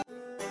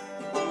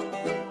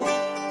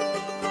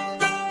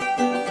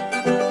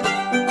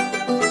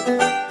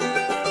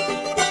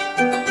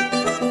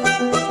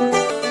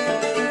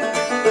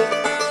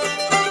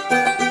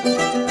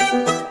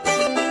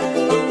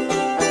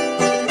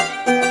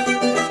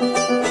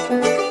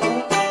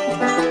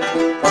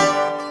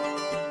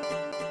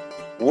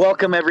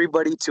Welcome,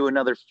 everybody, to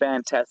another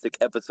fantastic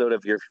episode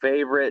of your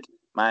favorite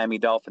Miami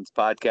Dolphins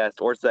podcast,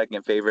 or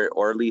second favorite,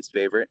 or least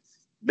favorite,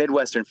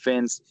 Midwestern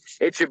Fins.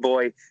 It's your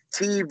boy,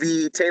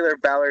 TB Taylor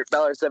Ballard,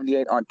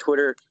 Ballard78 on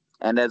Twitter,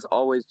 and as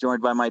always,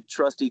 joined by my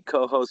trusty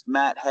co host,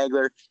 Matt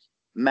Hagler.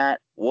 Matt,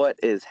 what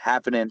is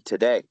happening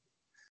today?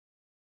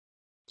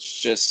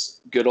 It's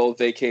just good old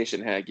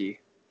vacation, Haggy.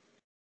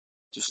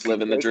 Just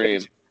living the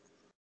dream.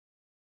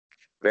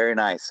 Very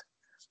nice.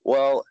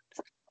 Well,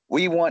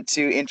 we want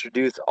to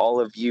introduce all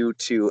of you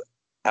to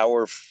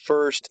our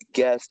first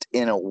guest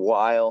in a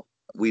while.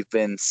 We've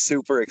been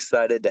super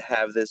excited to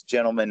have this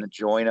gentleman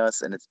join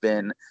us, and it's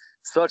been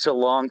such a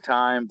long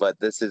time, but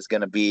this is going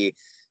to be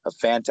a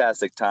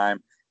fantastic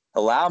time.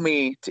 Allow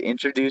me to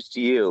introduce to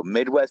you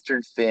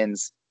Midwestern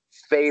Fins'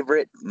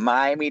 favorite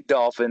Miami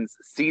Dolphins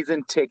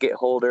season ticket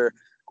holder,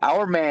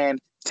 our man,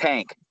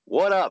 Tank.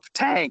 What up,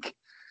 Tank?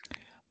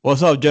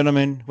 What's up,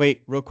 gentlemen?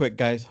 Wait, real quick,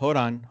 guys. Hold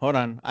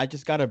on. I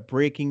just got a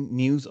breaking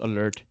news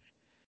alert.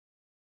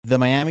 The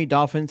Miami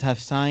Dolphins have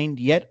signed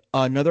yet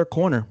another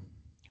corner.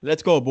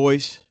 Let's go,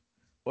 boys.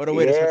 What a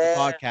way to start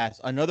the podcast.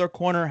 Another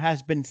corner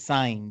has been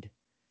signed.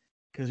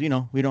 Because, we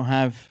don't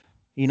have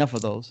enough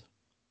of those.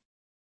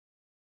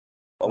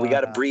 Well, we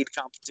got to breed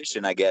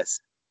competition, I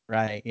guess.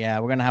 Right, yeah.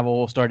 We're going to have a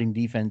whole starting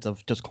defense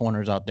of just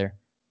corners out there.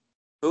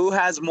 Who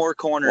has more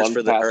corners One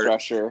for the pass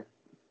rusher?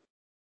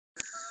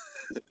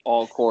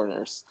 All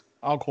corners.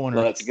 All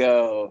corners. Let's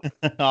go.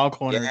 All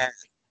corners.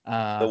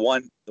 Yeah. The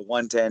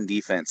 110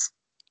 defense.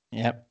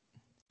 Yep.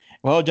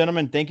 Well,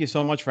 gentlemen, thank you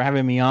so much for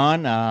having me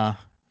on.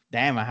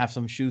 Damn, I have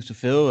some shoes to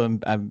fill.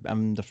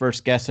 I'm the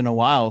first guest in a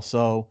while,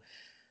 so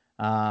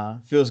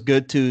feels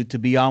good to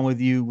be on with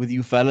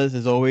you fellas.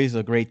 As always,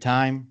 a great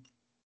time.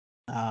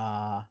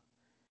 Yeah.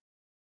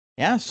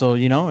 So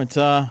it's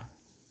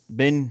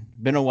been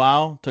a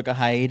while. Took a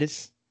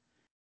hiatus,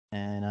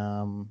 and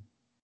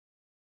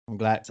I'm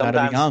glad to be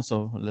on.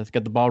 So let's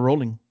get the ball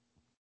rolling.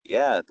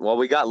 Yeah. Well,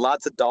 we got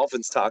lots of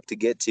Dolphins talk to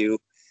get to.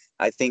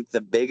 I think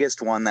the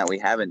biggest one that we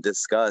haven't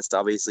discussed,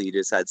 obviously you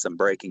just had some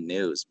breaking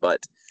news,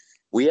 but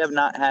we have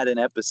not had an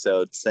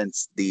episode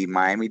since the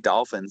Miami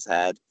Dolphins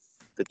had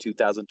the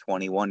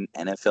 2021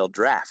 NFL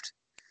draft.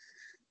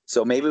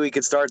 So maybe we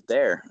could start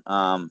there.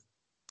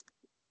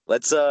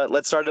 Let's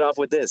start it off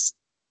with this.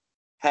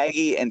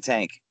 Haggy and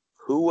Tank,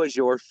 who was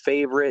your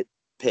favorite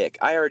pick?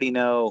 I already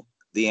know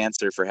the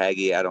answer for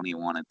Haggy. I don't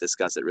even want to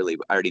discuss it really.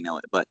 I already know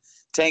it. But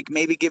Tank,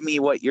 maybe give me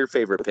what your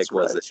favorite pick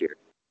was this year.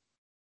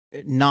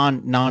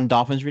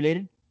 Non-Dolphins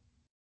related?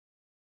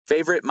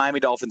 Favorite Miami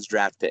Dolphins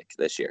draft pick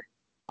this year?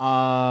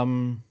 Well,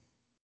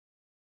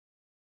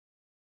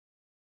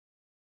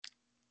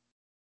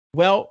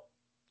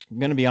 I'm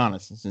gonna be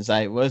honest. Since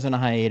I was on a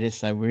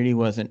hiatus, I really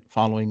wasn't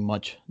following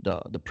much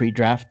the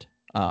pre-draft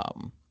for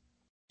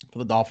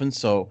the Dolphins.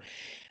 So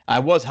I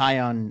was high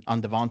on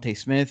Devontae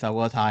Smith. I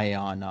was high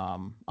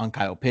on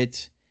Kyle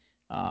Pitts.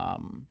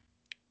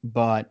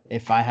 But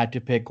if I had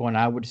to pick one,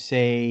 I would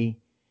say,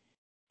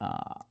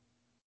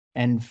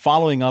 and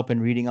following up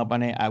and reading up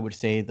on it, I would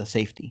say the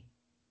safety.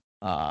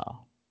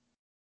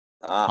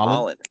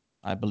 Holland,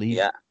 I believe.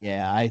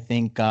 Yeah. I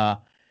think I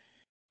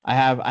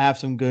have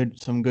some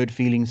good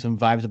feelings, some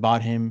vibes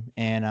about him,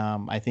 and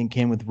I think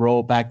him with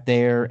Rowe back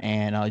there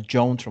and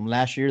Jones from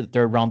last year, the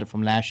third rounder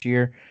from last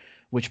year,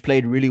 which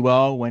played really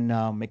well when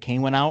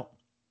McCain went out.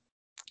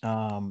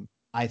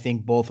 I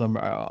think both of them,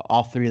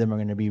 all three of them, are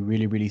going to be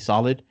really, really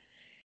solid.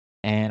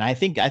 And I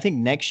think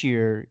next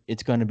year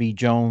it's going to be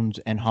Jones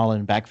and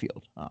Holland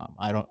backfield.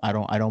 I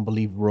don't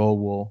believe Rowe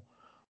will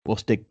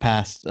stick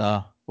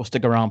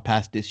around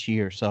past this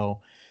year.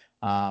 So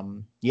I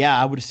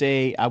would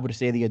say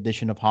the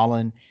addition of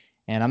Holland,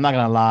 and I'm not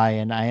gonna lie,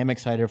 and I am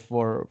excited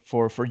for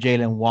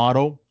Jalen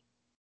Waddle.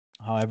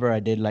 However, I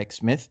did like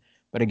Smith,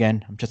 but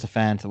again, I'm just a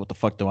fan, so what the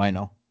fuck do I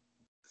know?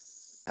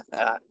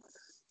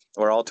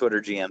 We're all Twitter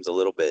GMs a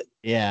little bit.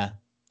 Yeah,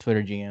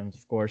 Twitter GMs,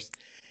 of course.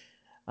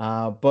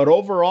 But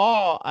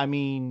overall, I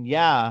mean,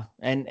 yeah,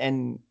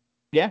 and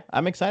yeah,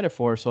 I'm excited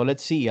for it. So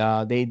let's see.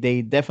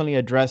 They definitely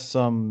address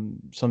some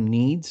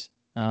needs.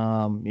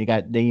 They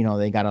got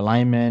a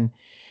lineman,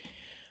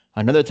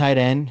 another tight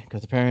end,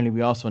 because apparently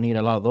we also need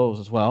a lot of those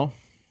as well.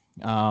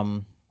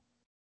 And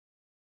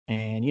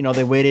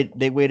they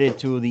waited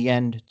to the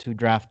end to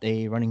draft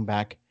a running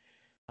back,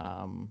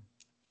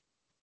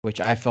 which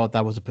I felt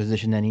that was a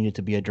position that needed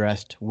to be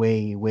addressed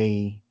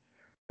way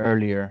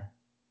earlier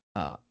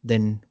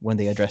than when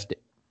they addressed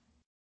it.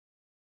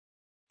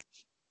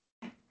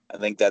 I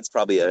think that's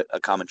probably a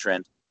common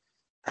trend.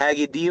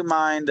 Haggy, do you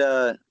mind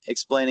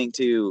explaining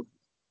to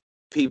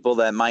people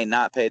that might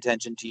not pay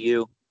attention to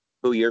you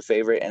who your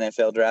favorite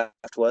NFL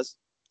draft was?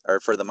 Or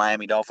for the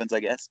Miami Dolphins, I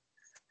guess?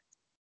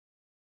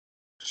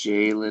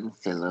 Jalen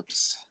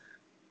Phillips.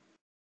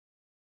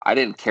 I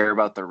didn't care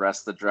about the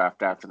rest of the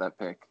draft after that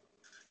pick.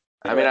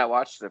 I mean, I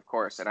watched it, of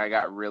course, and I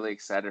got really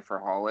excited for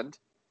Holland.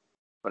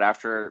 But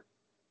after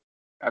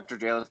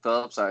Jalen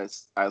Phillips,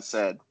 I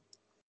said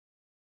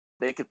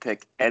they could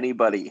pick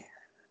anybody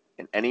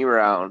in any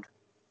round,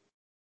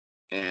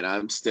 and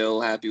I'm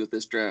still happy with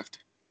this draft.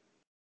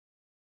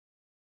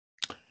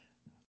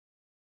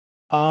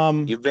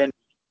 You've been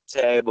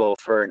table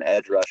for an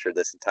edge rusher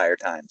this entire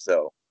time,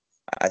 so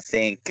I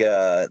think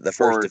the first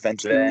For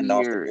defensive 2 end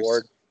off the years.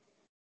 board.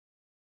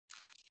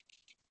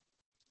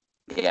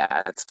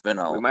 Yeah, it's been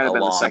We a might have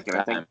been the long second.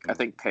 time. I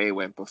think Pay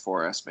went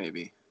before us,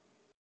 maybe.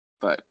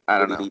 But I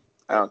don't know.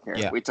 I don't care.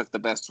 Yeah. We took the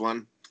best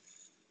one,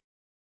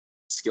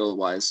 skill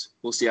wise.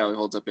 We'll see how he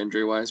holds up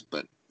injury wise,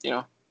 but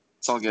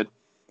it's all good.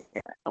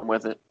 I'm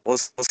with it. Well,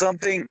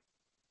 something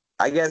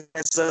I guess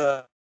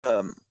I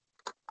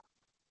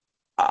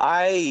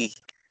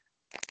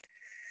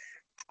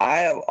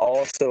am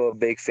also a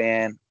big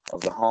fan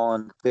of the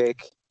Holland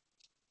pick.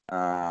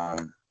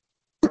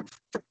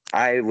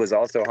 I was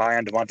also high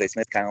on Devontae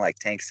Smith, kind of like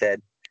Tank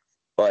said,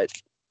 but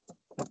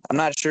I'm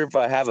not sure if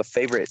I have a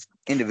favorite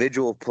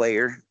individual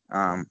player.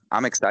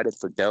 I'm excited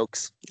for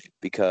Dokes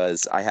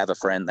because I have a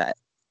friend that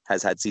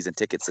has had season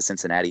tickets to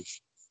Cincinnati,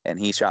 and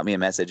he shot me a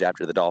message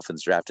after the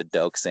Dolphins drafted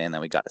Dokes saying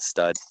that we got a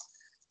stud.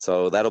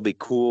 So that'll be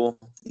cool,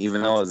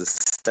 even though it was a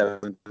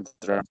 7th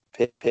round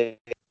pick. You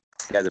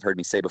guys have heard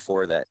me say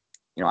before that,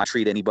 I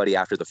treat anybody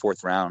after the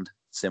 4th round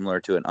similar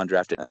to an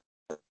undrafted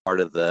part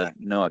of the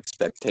no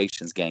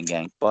expectations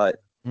gang.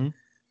 But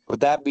with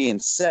that being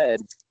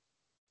said,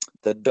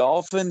 the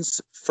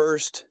Dolphins'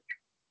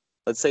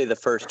 let's say the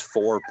first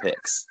 4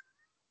 picks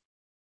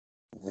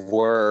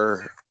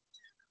were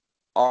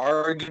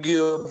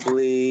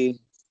arguably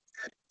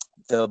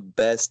the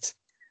best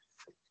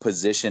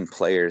position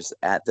players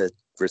at the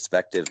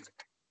respective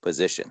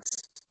positions.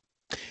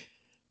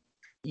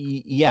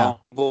 Yeah.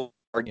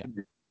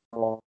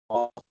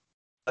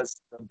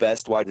 That's the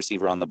best wide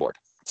receiver on the board.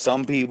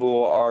 Some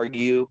people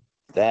argue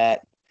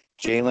that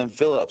Jalen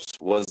Phillips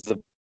was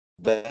the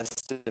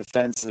best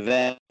defensive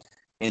end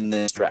in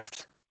this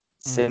draft.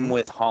 Same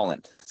with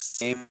Holland.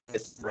 Same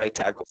with right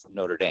tackle from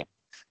Notre Dame.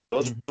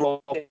 Those are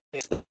all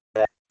things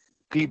that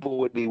people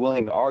would be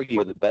willing to argue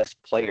are the best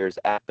players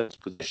at those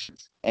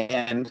positions.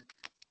 And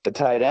the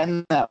tight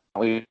end that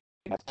we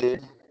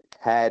drafted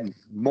had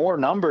more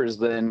numbers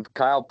than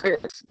Kyle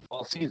Pitts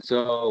all season.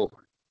 So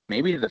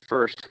maybe the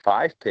first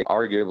 5 picks,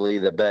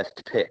 arguably the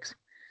best picks.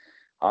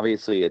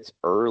 Obviously, it's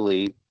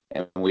early,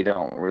 and we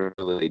don't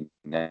really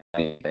know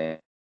anything.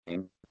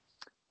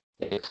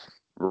 If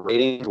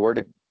ratings were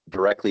to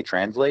directly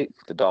translate,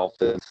 the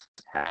Dolphins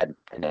had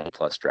an A+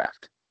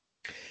 draft.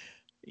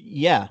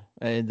 Yeah,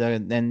 the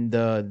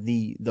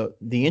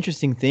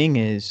interesting thing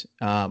is,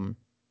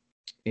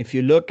 if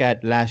you look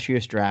at last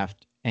year's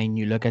draft and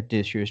you look at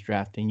this year's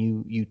draft, and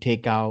you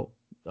take out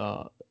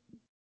the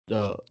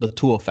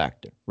Tua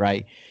factor,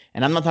 right?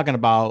 And I'm not talking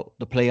about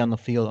the play on the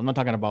field. I'm not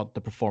talking about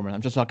the performance.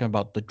 I'm just talking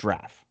about the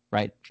draft,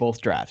 right?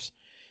 Both drafts.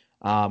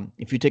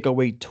 If you take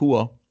away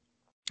Tua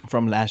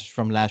from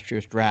last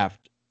year's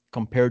draft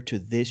compared to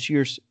this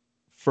year's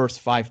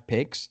first 5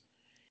 picks,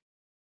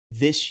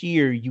 this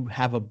year you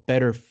have a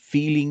better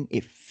feeling.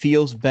 It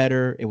feels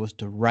better. It was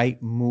the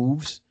right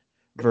moves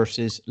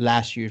versus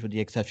last year's, with the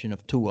exception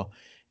of Tua.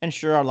 And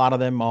sure, a lot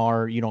of them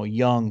are,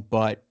 young,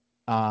 but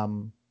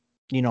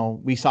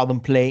we saw them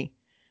play.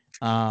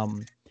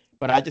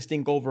 But I just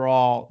think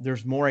overall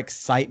there's more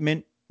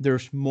excitement.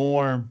 There's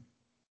more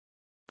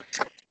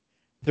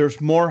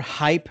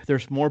hype.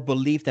 There's more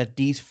belief that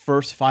these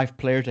first 5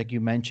 players, like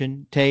you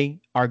mentioned, Tay,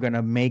 are going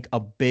to make a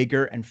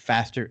bigger and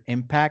faster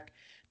impact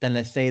than,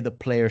 let's say, the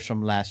players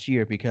from last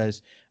year,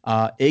 because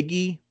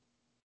Iggy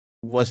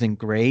wasn't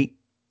great.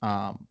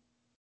 The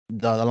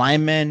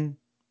lineman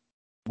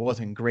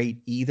wasn't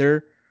great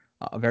either.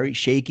 Very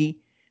shaky.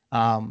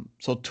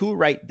 So 2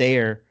 right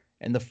there,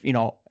 and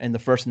in the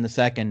first and the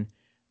second,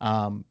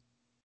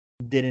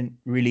 didn't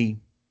really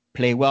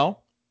play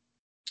well.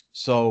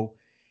 So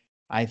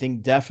I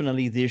think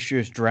definitely this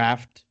year's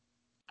draft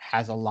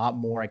has a lot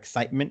more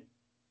excitement,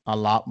 a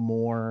lot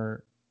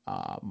more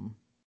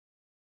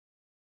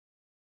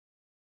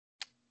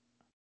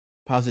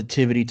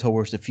positivity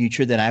towards the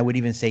future than I would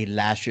even say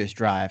last year's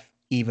draft,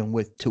 even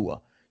with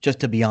Tua, just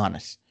to be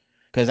honest.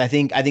 Because I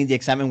think the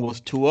excitement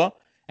was Tua,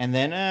 and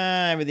then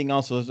everything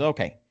else was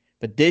okay.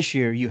 But this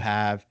year you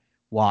have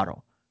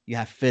Waddle, you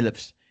have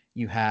Phillips,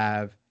 you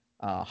have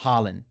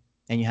Holland,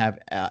 and you have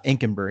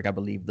Inkenberg, I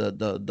believe,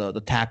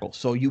 the tackle.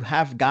 So you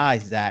have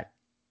guys that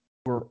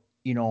were,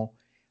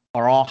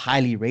 are all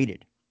highly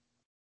rated.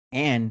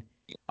 And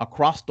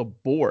across the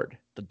board,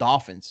 the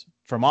Dolphins,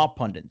 from all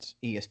pundits,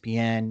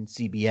 ESPN,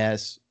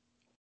 CBS,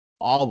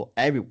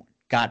 everyone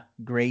got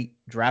great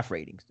draft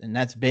ratings. And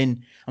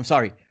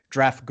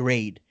draft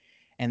grade.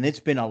 And it's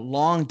been a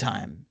long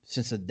time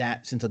since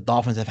the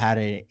Dolphins have had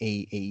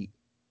a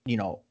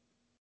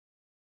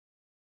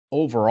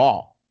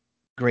overall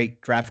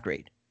great draft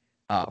grade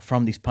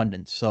from these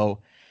pundits.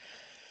 So,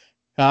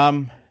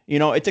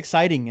 it's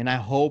exciting, and I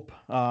hope,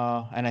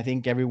 and I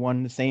think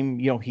everyone the same,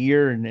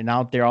 here and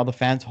out there, all the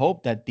fans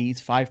hope that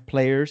these 5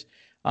 players,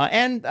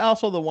 and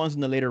also the ones in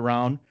the later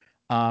round,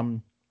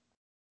 can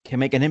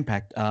make an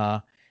impact.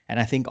 And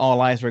I think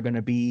all eyes are going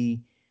to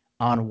be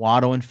on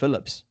Waddle and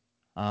Phillips.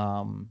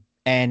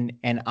 And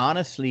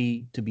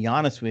honestly, to be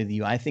honest with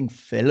you, I think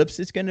Phillips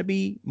is going to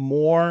be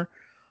more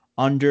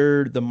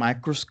under the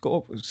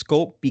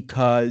microscope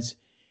because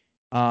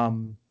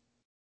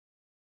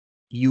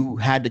you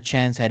had the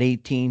chance at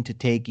 18 to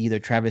take either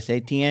Travis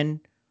Etienne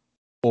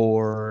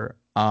or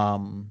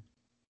Najee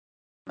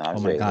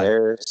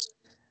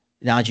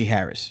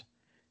Harris.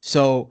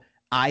 So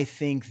I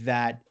think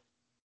that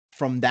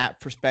from that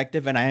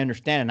perspective, and I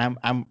understand, and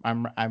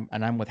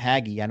I'm with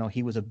Haggy. I know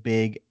he was a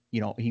big,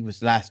 he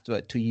was last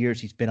 2 years.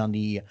 He's been on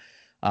the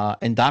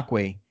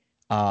Ndakwe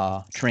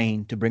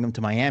train to bring him to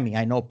Miami.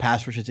 I know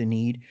pass rush is in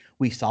need.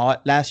 We saw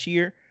it last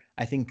year.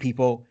 I think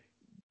people,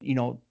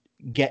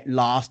 get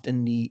lost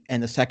in the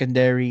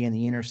secondary and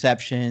the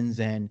interceptions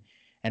and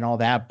all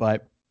that,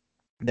 but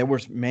there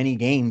was many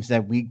games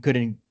that we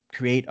couldn't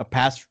create a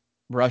pass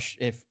rush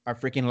if our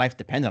freaking life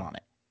depended on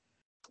it.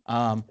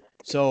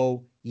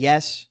 So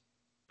yes,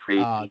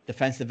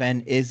 defensive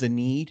end is a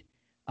need,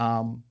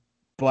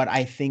 but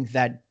I think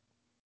that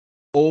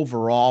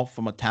overall,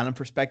 from a talent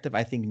perspective,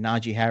 I think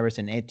Najee Harris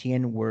and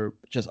Etienne were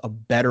just a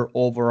better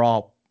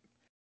overall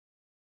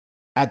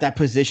at that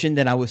position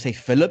than I would say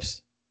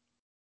Phillips,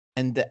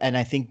 and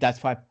I think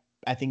that's why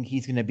I think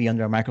he's going to be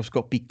under a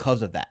microscope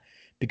because of that,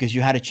 because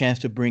you had a chance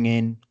to bring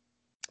in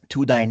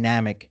two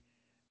dynamic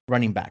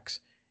running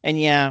backs. And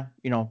yeah,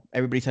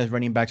 everybody says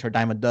running backs are a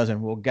dime a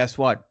dozen. Well, guess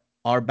what?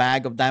 Our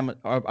bag of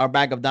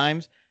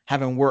dimes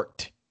haven't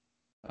worked.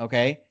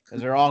 Okay,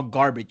 because they're all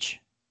garbage.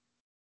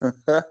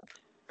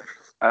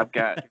 I've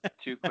got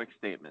two quick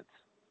statements.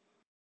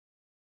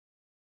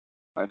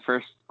 My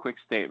first quick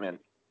statement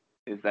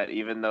is that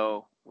even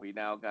though we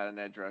now got an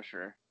edge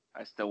rusher,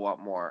 I still want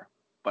more,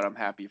 but I'm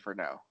happy for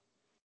now.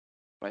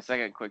 My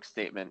second quick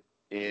statement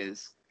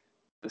is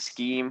the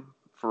scheme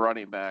for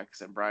running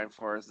backs and Brian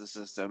Flores'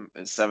 system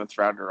is 7th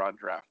rounder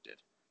undrafted.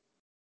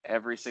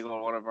 Every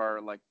single one of our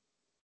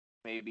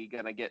maybe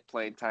gonna get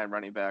playing time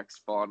running backs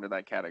fall under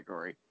that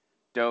category.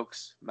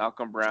 Dokes,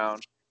 Malcolm Brown,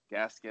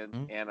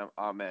 Gaskin, and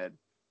Ahmed,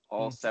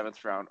 all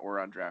 7th round or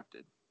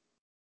undrafted.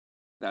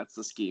 That's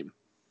the scheme.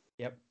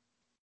 Yep.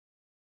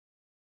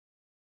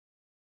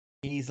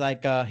 He's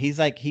like how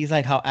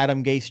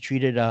Adam Gase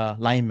treated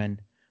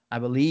linemen. I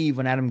believe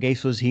when Adam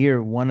Gase was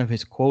here, one of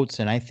his quotes,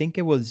 and I think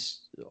it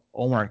was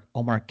Omar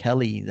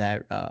Kelly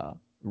that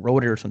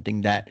wrote it or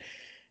something, that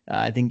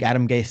I think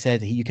Adam Gase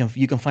said you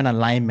can find a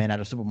lineman at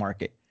a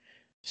supermarket.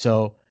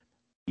 So,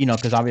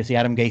 because obviously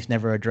Adam Gase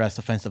never addressed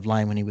offensive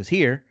line when he was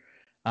here,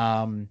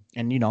 and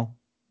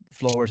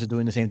Flores is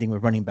doing the same thing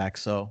with running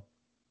backs. So,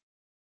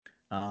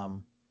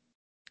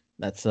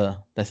 that's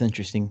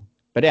interesting.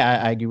 But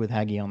yeah, I agree with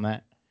Haggy on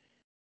that.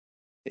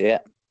 Yeah.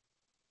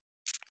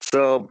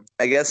 So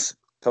I guess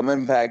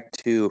coming back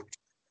to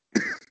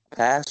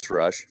pass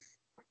rush,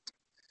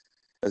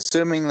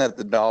 assuming that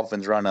the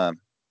Dolphins run a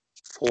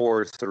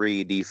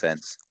 4-3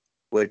 defense,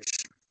 which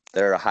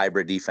they're a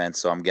hybrid defense,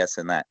 so I'm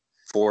guessing that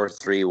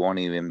 4-3 won't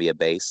even be a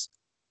base.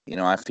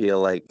 I feel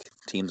like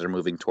teams are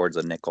moving towards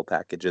a nickel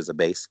package as a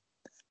base.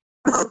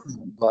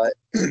 But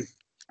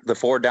the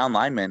 4 down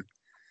linemen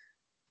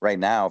right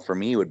now, for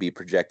me, would be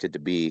projected to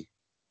be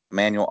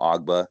Emmanuel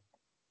Ogbah,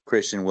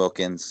 Christian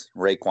Wilkins,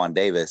 Raekwon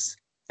Davis,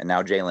 and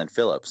now Jalen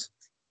Phillips.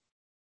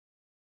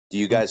 Do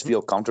you guys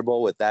feel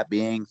comfortable with that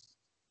being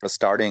a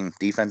starting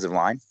defensive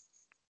line?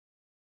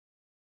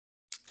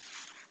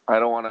 I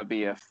don't want to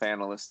be a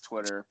fanalist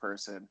Twitter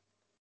person.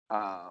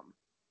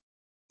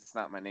 It's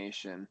not my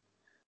nation.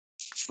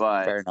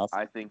 But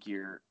I think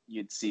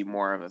you'd see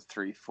more of a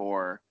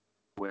 3-4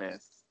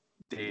 with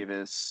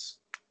Davis,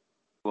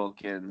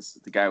 Wilkins,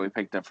 the guy we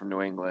picked up from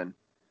New England,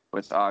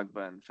 with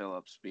Ogbah and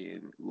Phillips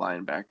being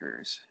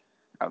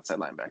outside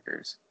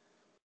linebackers.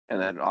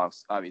 And then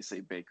obviously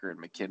Baker and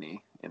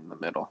McKinney in the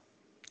middle.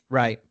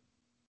 Right.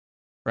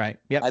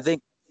 Yep. I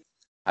think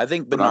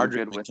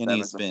Benardrick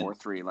McKinney's been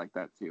 4-3 like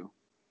that too.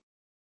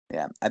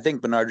 Yeah, I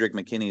think Benardrick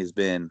McKinney has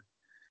been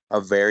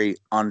a very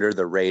under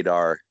the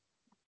radar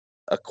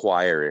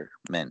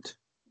acquirement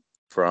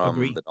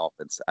from the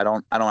Dolphins. I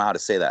don't know how to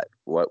say that,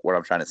 what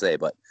I'm trying to say,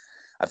 but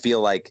I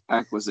feel like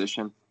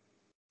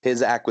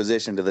his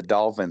acquisition to the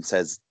Dolphins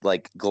has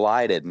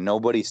glided.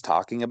 Nobody's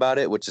talking about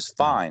it, which is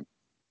fine.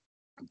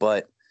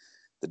 But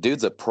the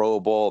dude's a Pro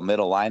Bowl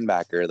middle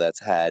linebacker that's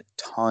had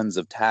tons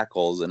of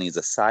tackles, and he's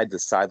a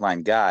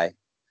side-to-sideline guy,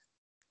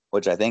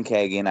 which I think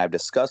Haggy and I've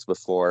discussed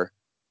before,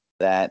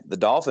 that the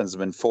Dolphins have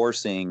been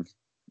forcing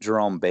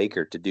Jerome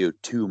Baker to do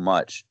too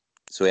much.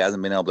 So he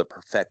hasn't been able to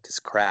perfect his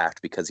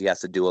craft because he has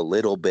to do a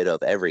little bit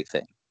of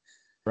everything.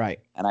 Right.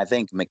 And I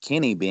think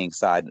McKinney being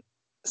signed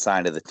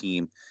to the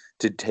team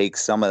to take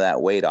some of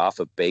that weight off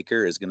of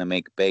Baker is going to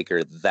make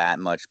Baker that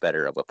much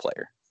better of a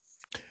player.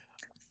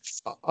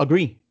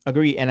 Agree.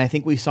 And I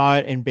think we saw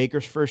it in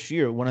Baker's first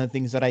year. One of the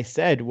things that I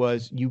said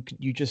was you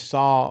just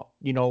saw,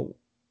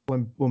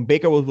 when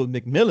Baker was with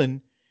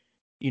McMillan,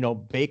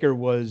 Baker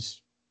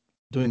was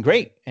doing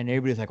great, and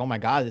everybody's like, "Oh my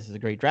God, this is a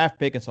great draft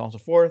pick," and so on and so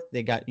forth.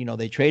 They got,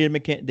 they traded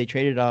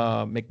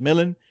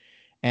McMillan,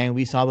 and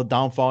we saw the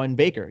downfall in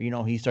Baker.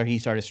 He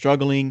started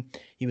struggling.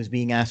 He was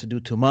being asked to do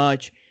too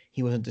much.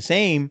 He wasn't the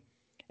same.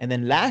 And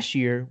then last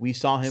year we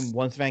saw him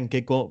once Van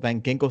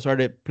Ginkel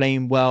started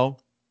playing well.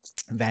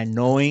 Van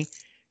Noy,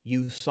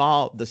 you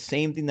saw the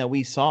same thing that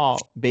we saw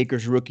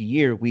Baker's rookie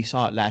year. We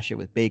saw it last year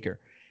with Baker,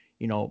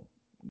 you know,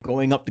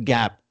 going up the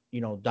gap,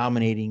 you know,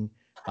 dominating,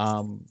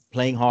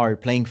 playing hard,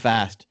 playing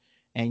fast.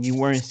 And you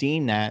weren't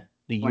seeing that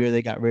the year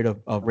they got rid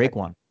of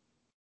Raekwon.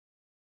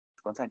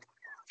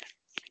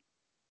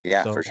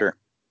 Yeah, So for sure.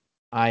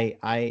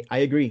 I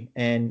agree.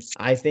 And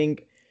I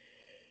think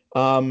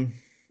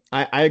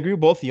I agree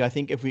with both of you. I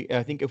think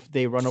if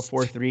they run a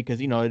 4-3, because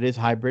you know it is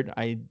hybrid,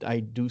 I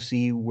do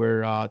see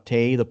where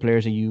Tay, the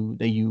players that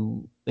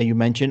you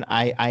mentioned,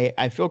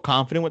 I feel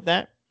confident with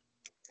that.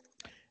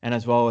 And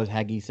as well as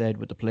Haggy said,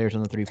 with the players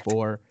on the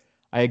 3-4,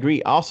 I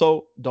agree.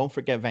 Also, don't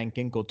forget Van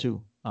Ginkel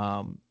too.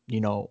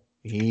 You know,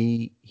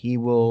 he's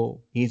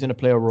gonna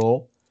play a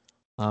role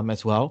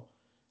as well.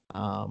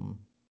 Um,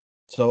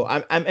 so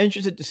I'm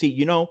interested to see.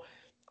 You know,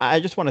 I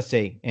just want to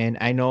say, and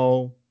I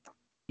know,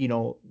 you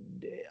know,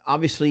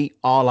 obviously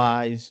all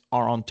eyes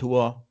are on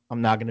Tua.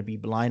 I'm not going to be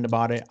blind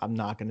about it. I'm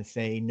not going to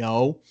say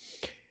no,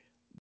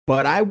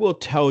 but I will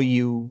tell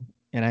you,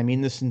 and I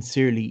mean this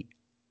sincerely,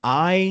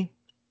 I,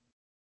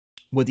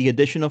 with the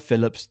addition of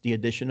Phillips, the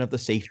addition of the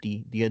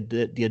safety, the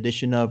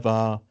addition of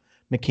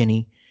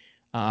McKinney,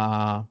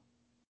 uh,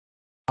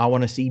 I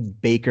want to see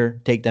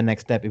Baker take that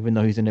next step, even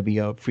though he's going to be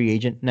a free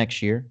agent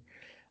next year.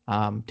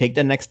 Take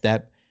the next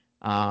step.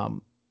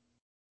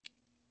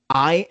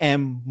 I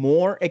am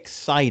more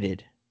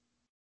excited.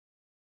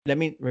 Let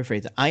me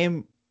rephrase it. I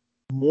am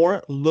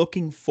more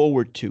looking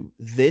forward to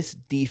this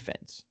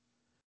defense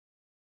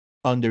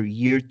under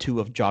year 2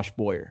 of Josh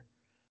Boyer.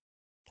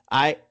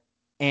 I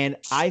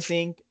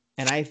think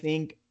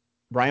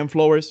Brian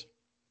Flores,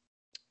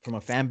 from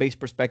a fan base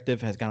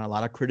perspective, has gotten a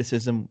lot of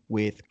criticism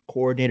with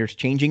coordinators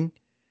changing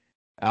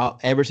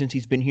ever since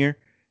he's been here.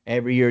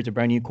 Every year it's a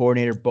brand new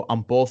coordinator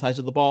on both sides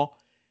of the ball.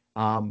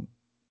 But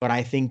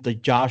I think the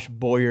Josh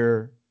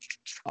Boyer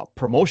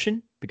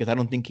promotion, because I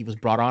don't think he was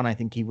brought on. I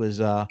think he was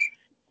a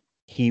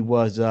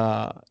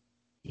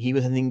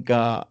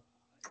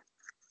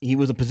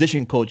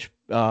position coach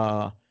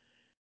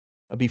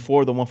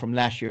before the one from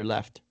last year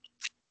left.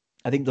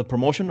 I think the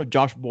promotion of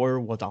Josh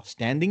Boyer was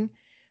outstanding.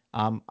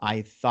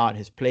 I thought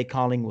his play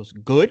calling was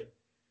good.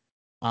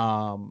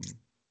 And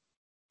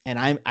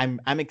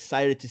I'm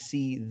excited to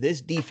see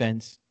this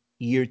defense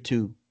year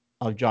 2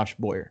 of Josh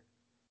Boyer.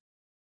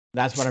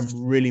 That's what I'm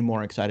really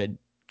more excited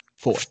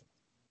for.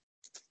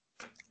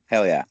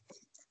 Hell yeah.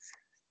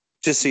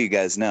 Just so you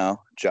guys know,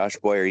 Josh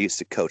Boyer used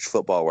to coach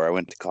football where I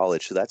went to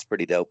college, so that's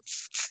pretty dope.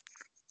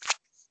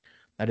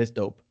 That is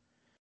dope.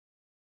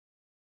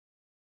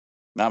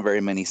 Not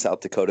very many South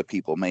Dakota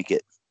people make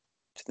it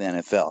to the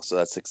NFL, so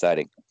that's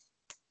exciting.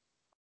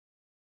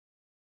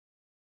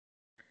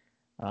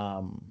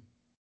 But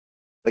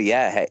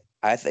yeah, hey,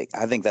 I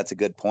think that's a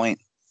good point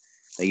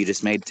that you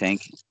just made,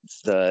 Tank.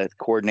 The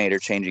coordinator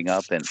changing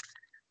up and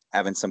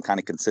having some kind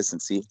of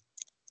consistency.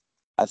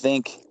 I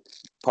think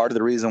part of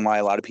the reason why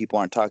a lot of people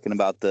aren't talking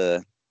about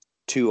the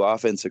 2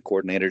 offensive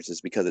coordinators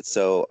is because it's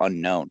so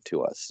unknown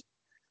to us.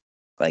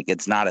 Like,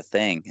 it's not a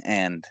thing.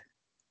 And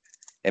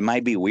it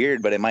might be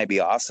weird, but it might be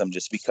awesome,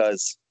 just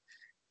because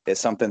if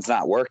something's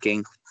not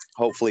working,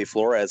 hopefully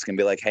Flores can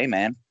be like, hey,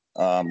 man,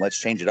 let's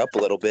change it up a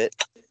little bit.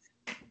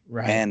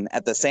 Right. And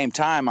at the same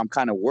time, I'm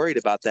kind of worried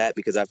about that,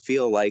 because I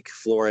feel like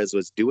Flores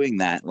was doing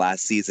that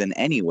last season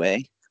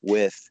anyway,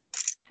 with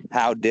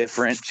how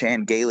different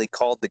Chan Gailey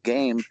called the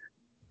game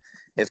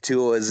if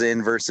Tua was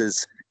in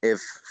versus if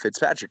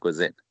Fitzpatrick was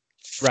in.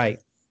 Right.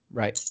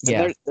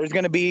 Yeah. There's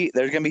gonna be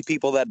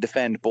people that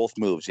defend both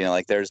moves. You know,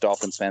 like there's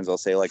Dolphins fans that'll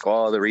say like,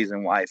 oh, the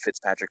reason why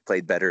Fitzpatrick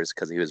played better is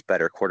because he was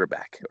better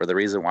quarterback, or the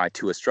reason why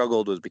Tua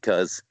struggled was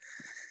because,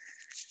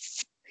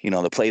 you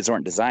know, the plays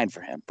weren't designed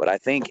for him. But I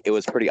think it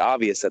was pretty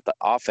obvious that the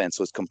offense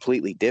was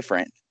completely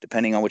different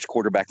depending on which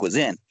quarterback was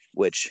in,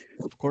 which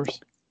of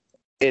course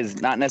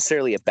is not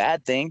necessarily a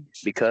bad thing,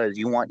 because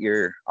you want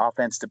your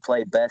offense to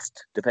play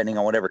best depending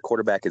on whatever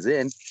quarterback is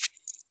in.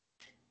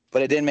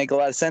 But it didn't make a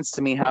lot of sense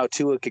to me how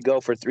Tua could go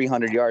for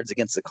 300 yards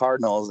against the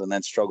Cardinals and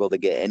then struggle to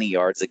get any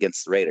yards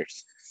against the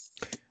Raiders.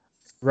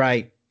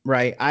 Right.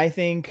 I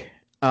think,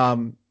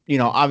 you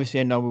know, obviously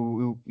I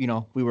know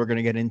we were going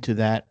to get into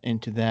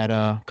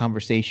that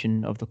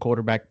conversation of the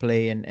quarterback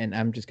play, and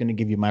I'm just going to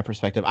give you my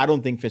perspective. I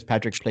don't think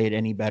Fitzpatrick played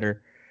any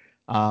better.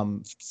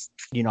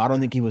 You know, I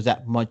don't think he was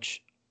that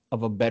much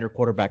of a better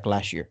quarterback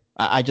last year.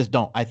 I just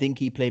don't. I think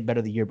he played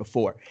better the year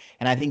before.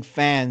 And I think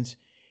fans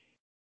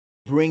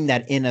bring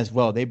that in as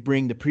well. They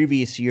bring the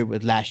previous year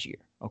with last year.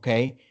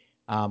 Okay.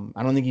 I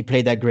don't think he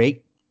played that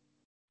great.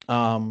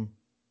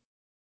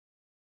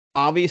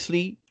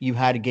 Obviously, you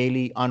had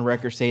Gailey on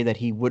record say that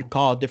he would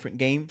call a different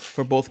game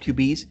for both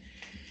QBs.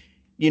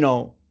 You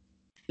know,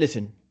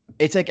 listen,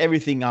 it's like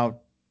everything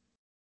out,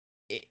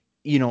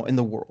 you know, in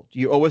the world.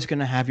 You're always going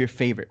to have your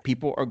favorite.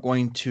 People are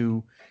going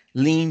to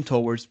lean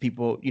towards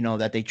people, you know,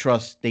 that they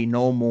trust, they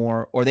know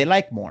more, or they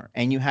like more.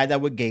 And you had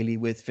that with Gailey,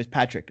 with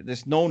Fitzpatrick.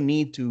 There's no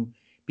need to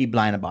be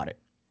blind about it.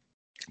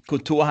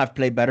 Could Tua have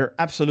played better?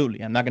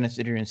 Absolutely. I'm not going to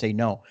sit here and say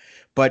no.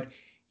 But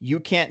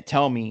you can't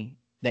tell me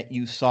that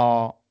you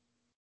saw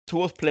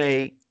Tua's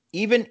play,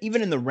 even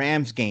in the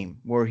Rams game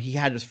where he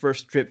had his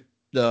first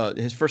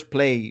his first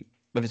play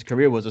of his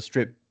career was a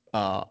strip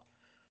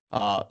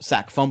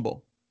sack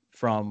fumble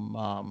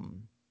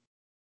from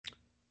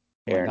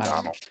Aaron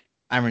Donald.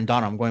 Aaron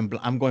Donald.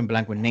 I'm going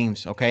blank with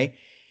names. Okay,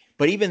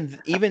 but even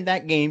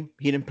that game,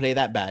 he didn't play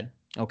that bad.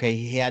 Okay,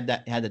 he had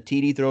the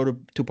TD throw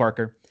to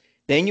Parker.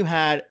 Then you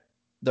had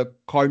the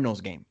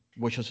Cardinals game,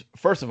 which was,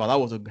 first of all, that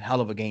was a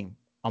hell of a game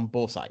on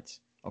both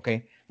sides.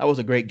 Okay, that was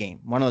a great game,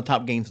 one of the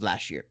top games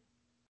last year.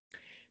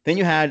 Then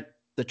you had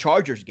the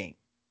Chargers game.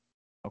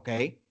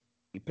 Okay,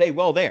 he played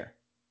well there.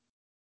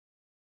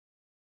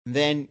 And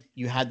then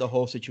you had the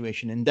whole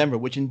situation in Denver,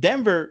 which in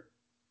Denver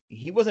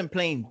he wasn't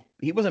playing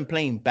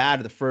bad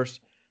at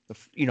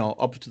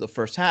up to the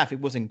first half. It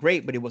wasn't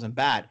great, but it wasn't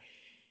bad.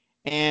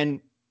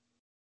 And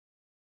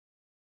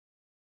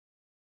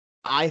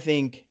I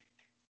think,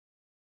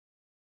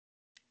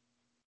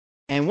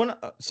 and one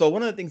of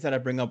the things that I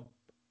bring up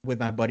with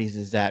my buddies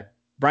is that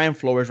Brian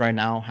Flores right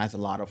now has a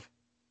lot of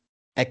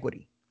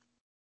equity,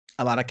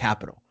 a lot of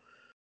capital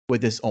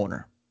with this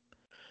owner.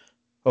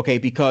 Okay,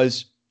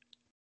 because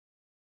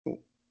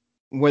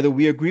whether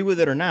we agree with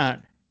it or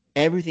not,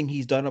 everything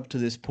he's done up to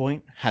this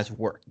point has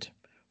worked.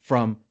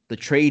 From the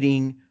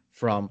trading,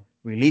 from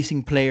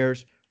releasing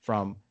players,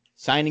 from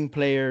signing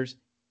players,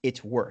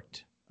 it's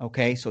worked.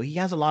 Okay, so he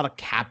has a lot of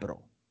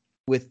capital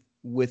with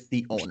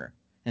the owner,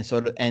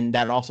 and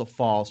that also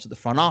falls to the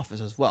front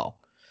office as well,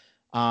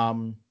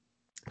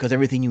 because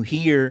everything you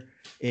hear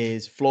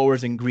is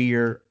Flores and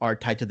Grier are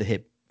tied to the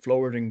hip.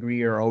 Flores and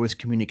Grier are always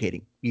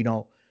communicating,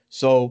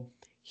 so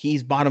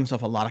he's bought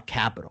himself a lot of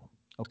capital.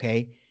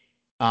 Okay.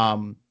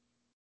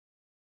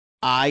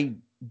 I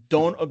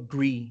don't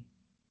agree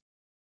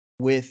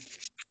with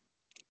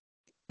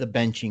the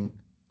benching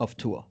of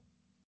Tua.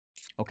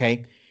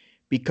 Okay.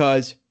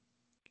 Because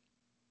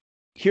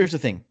here's the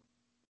thing.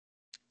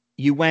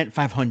 You went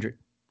 500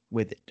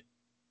 with it.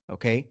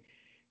 Okay.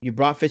 You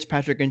brought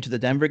Fitzpatrick into the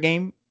Denver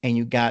game and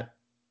you got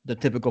the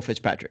typical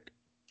Fitzpatrick,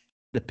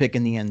 the pick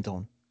in the end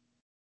zone.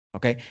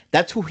 Okay.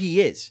 That's who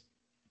he is.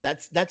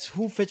 That's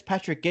who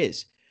Fitzpatrick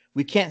is.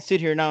 We can't sit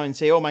here now and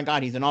say, oh my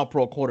God, he's an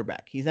all-pro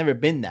quarterback. He's never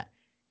been that.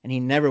 And he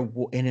never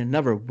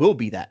will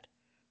be that.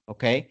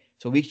 Okay.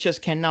 So we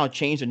just can now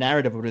change the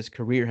narrative of what his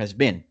career has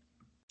been.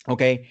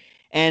 Okay.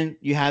 And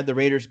you had the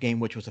Raiders game,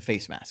 which was a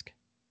face mask.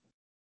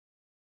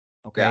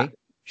 Okay. Yeah.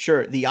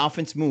 Sure. The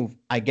offense move.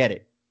 I get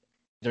it.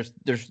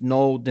 There's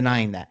no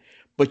denying that.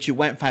 But you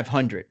went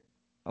 500.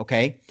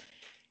 Okay.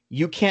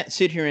 You can't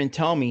sit here and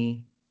tell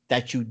me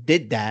that you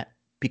did that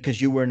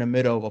because you were in the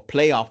middle of a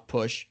playoff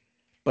push,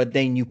 but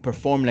then you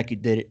perform like you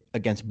did it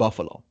against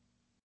Buffalo.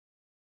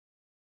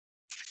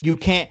 You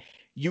can't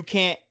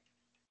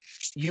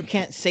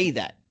say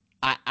that.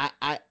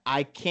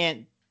 I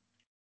can't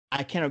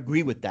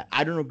agree with that.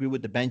 I don't agree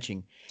with the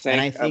benching.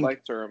 I'd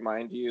like to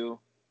remind you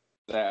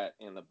that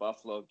in the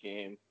Buffalo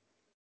game,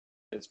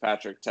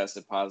 Fitzpatrick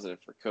tested positive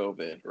for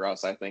COVID, or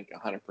else I think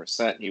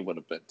 100% he would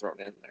have been thrown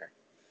in there.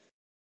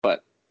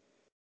 But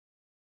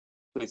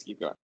please keep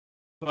going.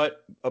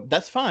 But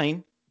that's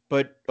fine.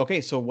 But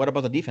okay, so what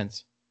about the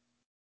defense?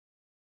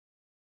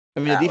 I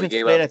mean, the defense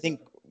played, I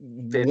think,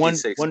 one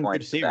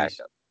good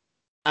series.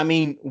 I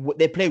mean,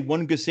 they played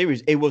one good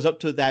series. It was up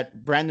to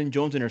that Brandon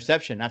Jones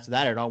interception. After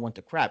that, it all went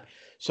to crap.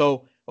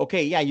 So,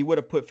 okay, yeah, you would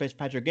have put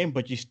Fitzpatrick in,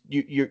 but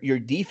your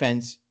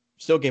defense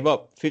still gave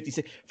up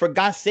 56. For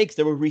God's sakes,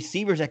 there were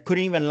receivers that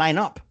couldn't even line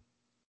up.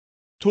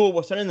 Tua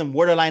was telling them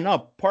where to line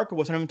up. Parker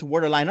was telling them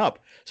where to line up.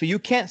 So you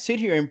can't sit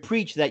here and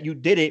preach that you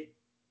did it,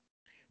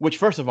 which,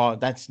 first of all,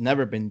 that's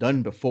never been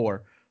done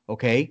before,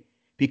 okay?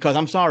 Because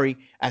I'm sorry,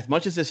 as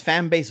much as this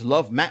fan base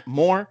loves Matt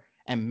Moore,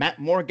 and Matt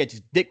Moore gets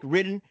his dick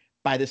ridden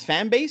by this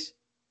fan base,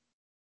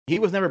 he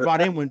was never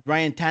brought in when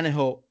Ryan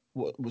Tannehill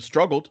was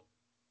struggled.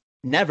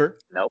 Never.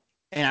 Nope.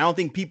 And I don't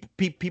think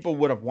people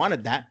would have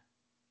wanted that.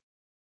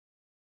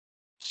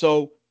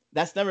 So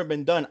that's never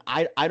been done.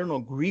 I don't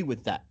agree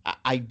with that.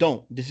 I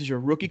don't. This is your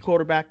rookie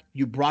quarterback.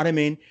 You brought him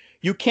in.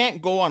 You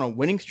can't go on a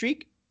winning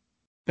streak,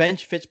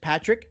 bench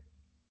Fitzpatrick,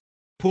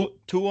 put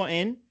Tua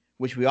in,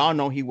 which we all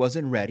know he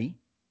wasn't ready,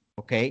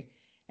 okay?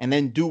 And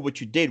then do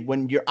what you did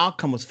when your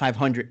outcome was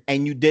 500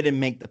 and you didn't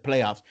make the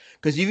playoffs.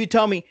 Because if you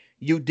tell me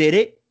you did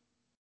it,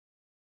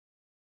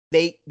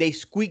 they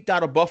squeaked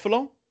out of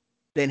Buffalo,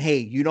 then hey,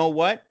 you know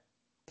what?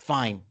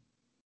 Fine.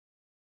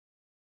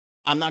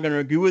 I'm not going to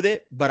agree with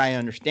it, but I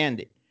understand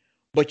it.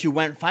 But you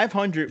went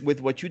 500 with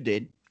what you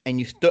did, and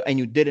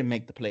you didn't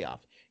make the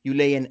playoffs. You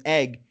lay an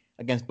egg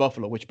against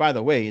Buffalo, which, by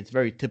the way, it's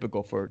very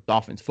typical for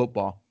Dolphins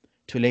football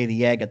to lay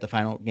the egg at the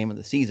final game of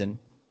the season.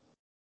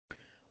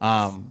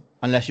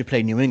 Unless you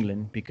play New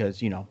England,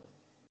 because,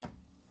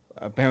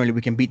 apparently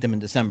we can beat them in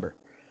December.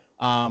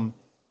 Aside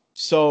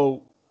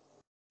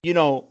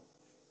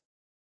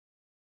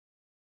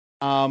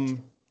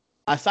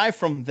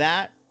from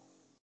that,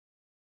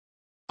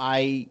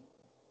 I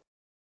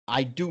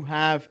do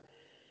have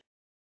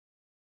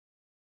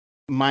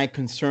my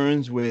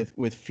concerns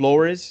with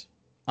Flores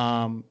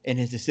and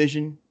his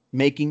decision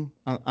making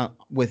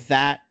with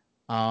that.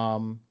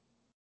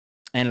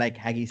 And like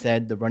Haggy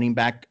said, the running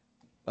back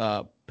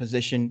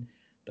position,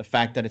 the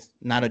fact that it's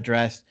not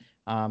addressed.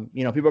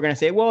 People are going to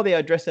say, well, they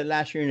addressed it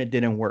last year and it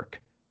didn't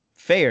work.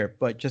 Fair,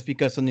 but just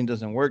because something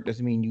doesn't work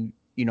doesn't mean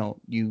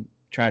you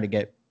try to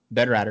get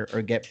better at it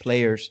or get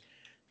players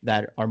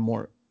that are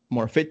more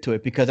fit to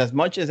it. Because as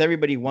much as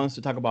everybody wants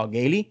to talk about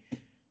Gailey, I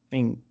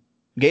mean,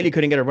 Gailey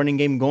couldn't get a running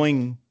game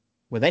going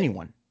with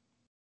anyone.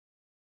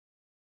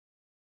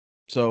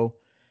 So,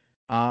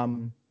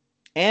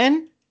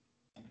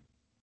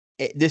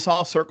 this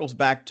all circles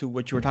back to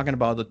what you were talking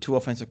about, the two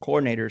offensive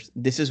coordinators.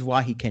 This is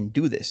why he can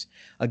do this.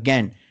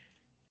 Again,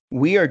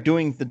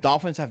 the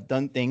Dolphins have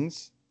done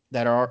things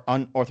that are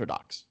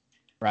unorthodox,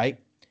 right?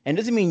 And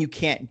it doesn't mean you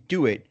can't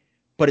do it,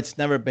 but it's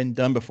never been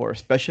done before,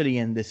 especially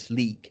in this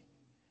league.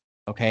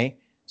 Okay?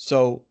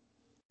 So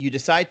you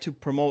decide to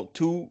promote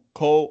two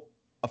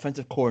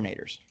co-offensive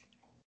coordinators.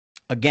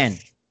 Again,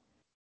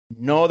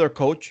 no other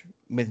coach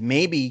with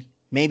maybe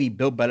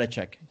Bill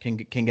Belichick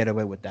can get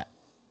away with that.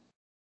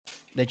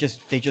 They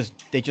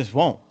just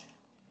won't.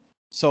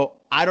 So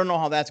I don't know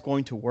how that's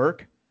going to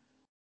work.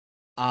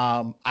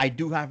 I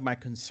do have my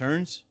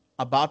concerns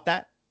about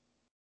that.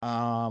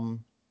 I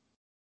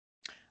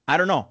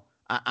don't know.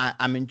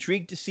 I'm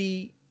intrigued to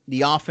see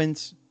the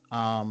offense.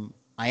 I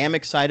am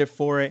excited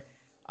for it.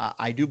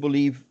 I do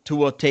believe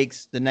Tua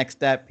takes the next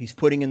step. He's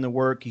putting in the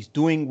work. He's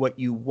doing what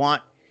you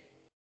want,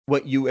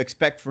 what you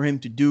expect for him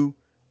to do.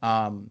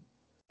 And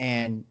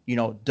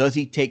does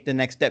he take the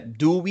next step?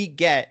 Do we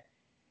get?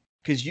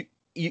 Because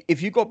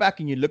if you go back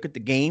and you look at the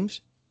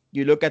games,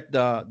 you look at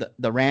the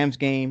Rams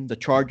game, the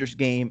Chargers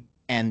game,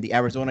 and the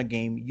Arizona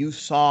game, you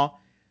saw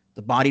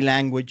the body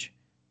language,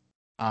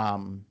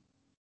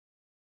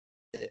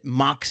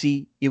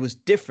 moxie. It was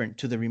different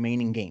to the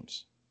remaining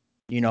games.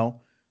 Who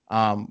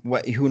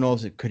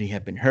knows? Could he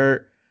have been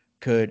hurt?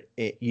 Could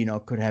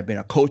have been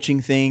a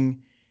coaching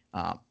thing?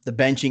 The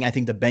benching, I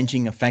think the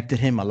benching affected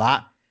him a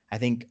lot. I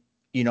think,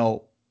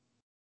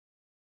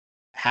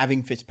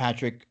 having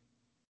Fitzpatrick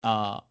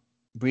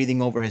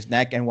breathing over his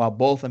neck, and while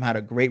both of them had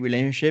a great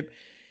relationship,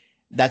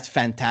 that's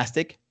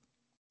fantastic.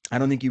 I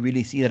don't think you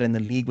really see that in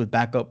the league with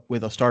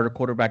a starter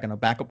quarterback and a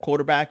backup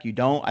quarterback. You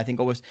don't. I think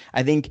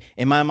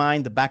in my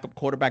mind, the backup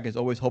quarterback is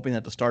always hoping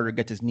that the starter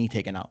gets his knee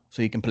taken out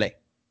so he can play.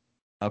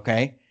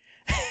 Okay.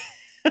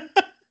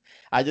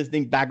 I just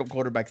think backup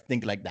quarterbacks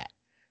think like that,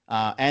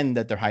 and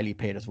that they're highly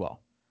paid as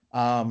well.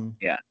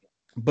 Yeah.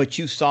 But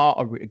you saw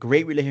a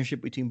great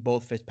relationship between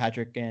both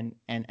Fitzpatrick and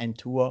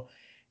Tua,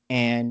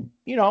 and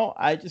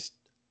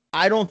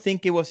I don't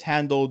think it was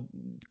handled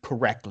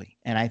correctly,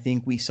 and I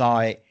think we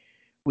saw it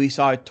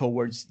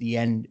towards the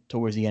end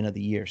of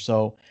the year.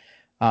 So,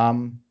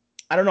 I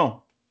don't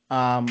know.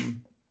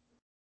 I'm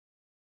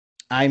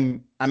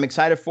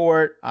excited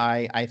for it.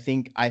 I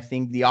think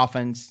the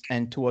offense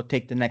and Tua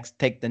take the next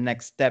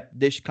step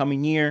this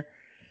coming year.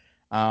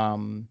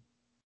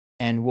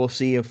 And we'll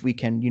see if we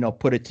can,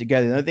 put it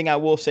together. The other thing I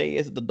will say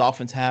is that the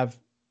Dolphins have,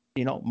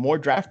 more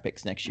draft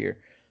picks next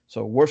year.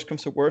 So worst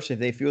comes to worst, if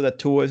they feel that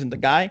Tua isn't the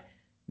guy,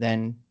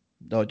 then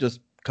they'll just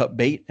cut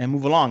bait and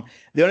move along.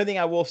 The only thing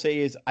I will say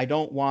is I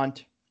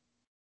want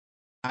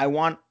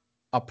a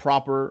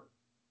proper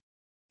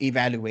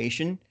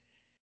evaluation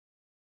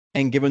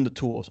and given the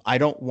tools. I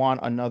don't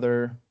want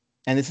another,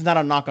 and this is not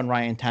a knock on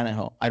Ryan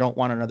Tannehill, I don't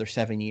want another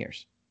 7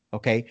 years.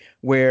 Okay.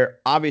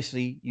 Where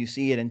obviously you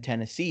see it in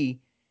Tennessee,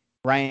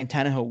 Ryan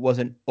Tannehill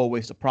wasn't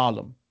always the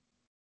problem.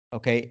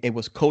 Okay. It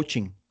was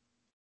coaching.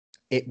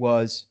 It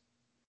was,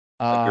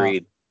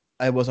 agreed.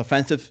 It was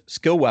offensive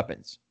skill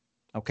weapons.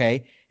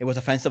 Okay. It was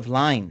offensive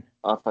line.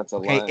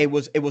 Offensive line. Okay.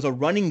 It was a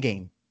running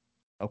game.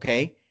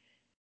 Okay.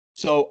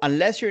 So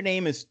unless your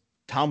name is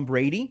Tom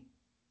Brady,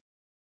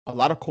 a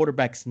lot of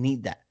quarterbacks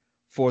need that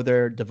for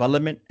their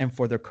development and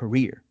for their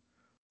career.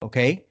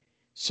 Okay.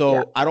 So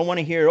yeah. I don't want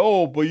to hear,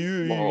 but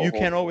you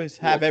can't always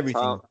have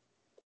everything.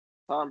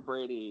 Tom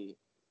Brady,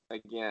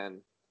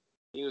 again,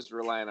 he was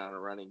relying on a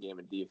running game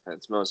and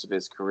defense most of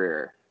his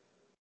career.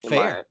 In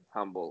my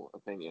humble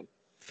opinion.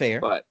 Fair.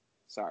 But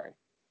sorry.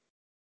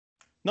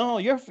 No,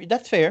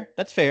 that's fair.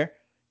 That's fair.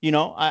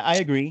 I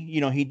agree.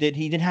 He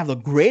didn't have the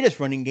greatest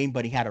running game,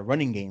 but he had a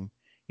running game.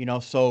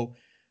 So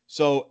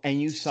and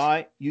you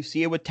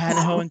see it with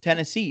Tannehill in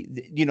Tennessee.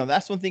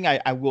 That's one thing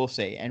I will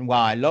say. And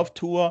while I love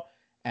Tua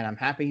and I'm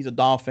happy he's a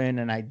Dolphin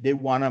and I did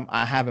want him,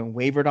 I haven't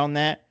wavered on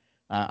that.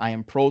 I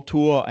am pro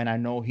Tua and I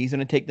know he's going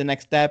to take the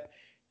next step,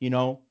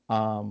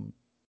 but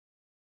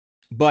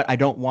I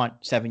don't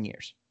want 7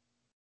 years.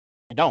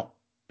 I don't,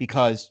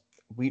 because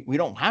we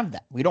don't have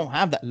that. We don't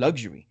have that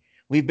luxury.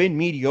 We've been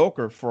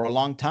mediocre for a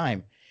long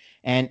time.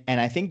 And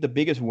I think the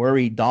biggest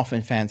worry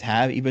Dolphin fans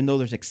have, even though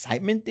there's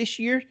excitement this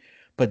year,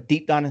 but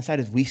deep down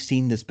inside is we've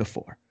seen this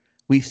before.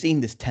 We've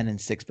seen this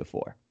 10-6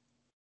 before,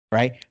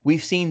 right?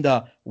 We've seen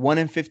the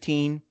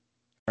 1-15,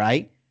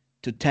 right,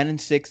 to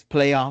 10-6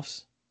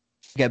 playoffs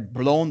get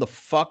blown the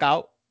fuck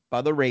out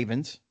by the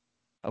Ravens,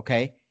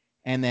 okay,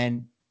 and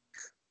then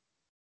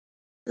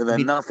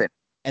nothing.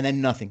 And then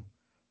nothing,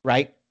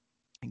 right?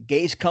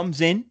 Gase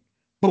comes in,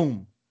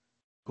 boom,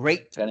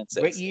 great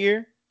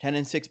year,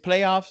 10-6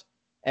 playoffs.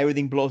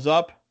 everything blows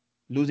up,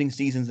 losing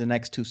seasons the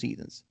next 2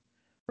 seasons,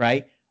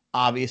 right?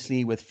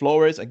 Obviously, with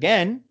Flores,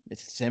 again,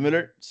 it's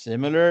similar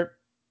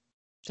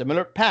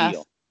path,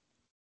 Deal.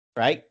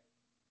 right?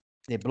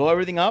 They blow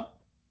everything up.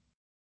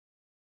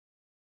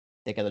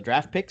 They get the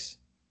draft picks.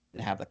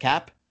 They have the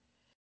cap.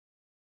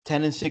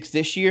 10-6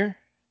 this year.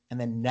 And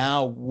then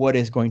now what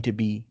is going to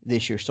be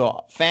this year?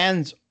 So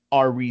fans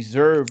are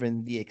reserved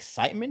in the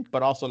excitement,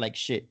 but also like,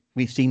 shit,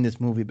 we've seen this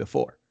movie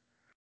before,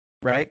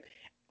 right?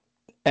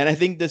 And I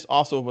think this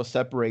also what's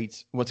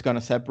going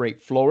to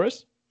separate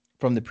Flores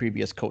from the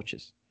previous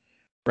coaches,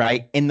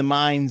 right? In the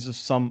minds of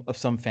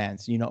some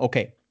fans,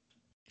 okay,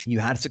 you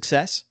had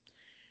success.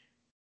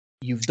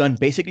 You've done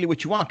basically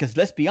what you want. Because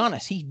let's be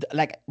honest, he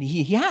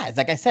has,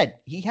 like I said,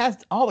 he has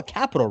all the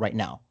capital right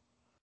now.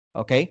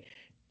 Okay,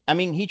 I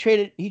mean, he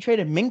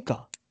traded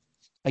Minka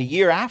a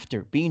year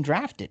after being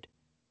drafted.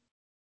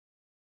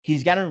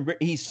 He's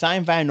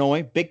signed Van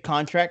Noy, big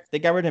contract. They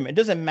got rid of him. It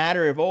doesn't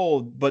matter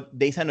but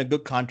they signed a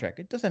good contract.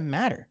 It doesn't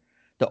matter.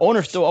 The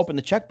owner still opened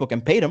the checkbook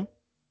and paid him.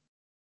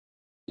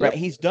 Right?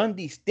 He's done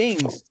these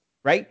things,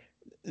 right?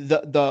 The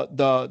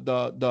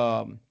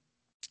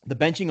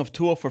benching of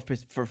Tua for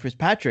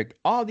Fitzpatrick,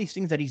 all these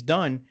things that he's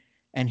done,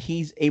 and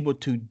he's able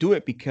to do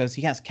it because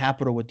he has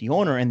capital with the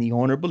owner, and the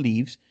owner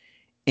believes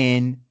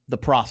in the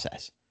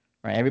process,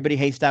 right? Everybody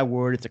hates that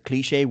word. It's a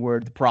cliche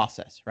word, the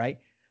process, right?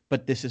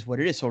 But this is what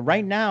it is. So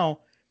right now,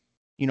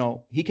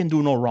 he can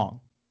do no wrong.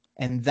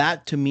 And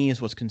that to me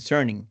is what's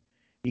concerning,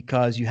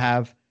 because you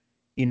have,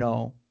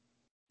 the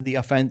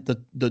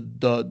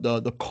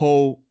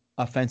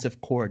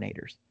co-offensive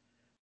coordinators,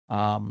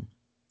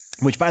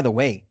 which, by the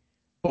way,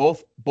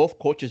 both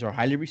coaches are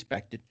highly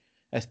respected,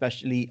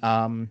 especially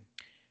not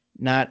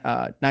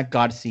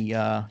Godsey,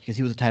 because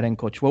he was a tight end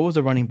coach. What was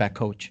the running back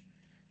coach?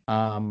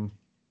 I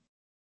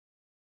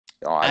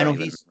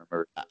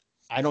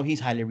know he's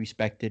highly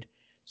respected.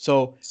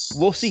 So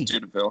we'll see.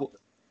 Studeville.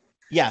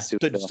 Yeah,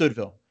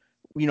 Studeville.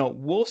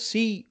 We'll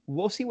see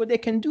what they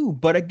can do.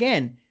 But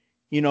again,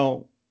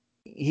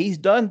 he's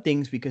done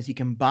things because he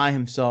can buy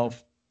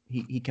himself.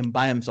 He can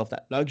buy himself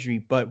that luxury.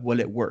 But will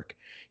it work?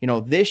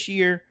 This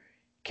year,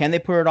 can they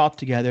put it all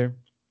together?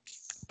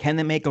 Can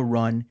they make a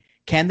run?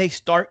 Can they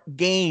start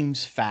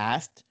games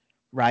fast?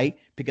 Right?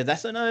 Because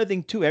that's another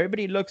thing too.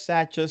 Everybody looks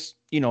at just,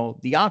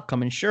 the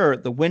outcome, and sure,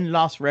 the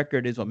win-loss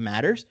record is what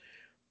matters.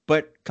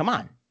 But come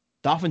on,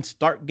 Dolphins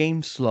start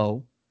games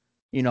slow.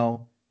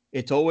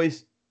 It's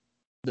always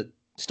the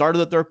start of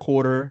the third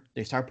quarter.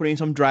 They start putting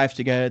some drives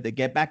together. They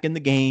get back in the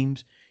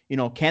games.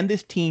 Can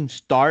this team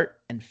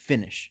start and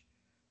finish?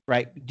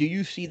 Right? Do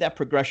you see that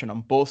progression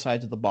on both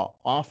sides of the ball,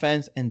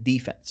 offense and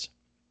defense?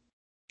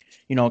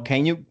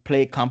 Can you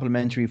play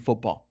complementary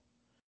football?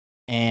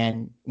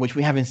 And which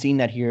we haven't seen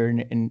that here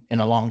in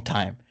a long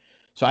time.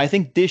 So I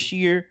think this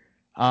year,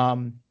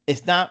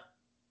 it's not,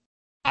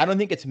 I don't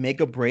think it's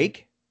make or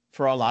break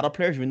for a lot of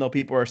players, even though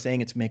people are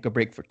saying it's make or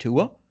break for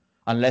Tua,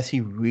 unless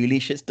he really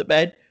shits the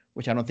bed,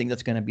 which I don't think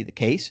that's going to be the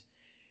case.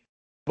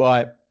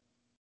 But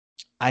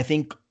I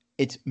think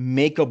it's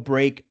make or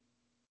break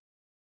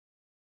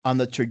on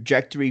the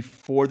trajectory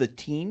for the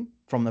team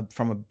from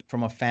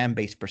a fan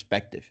base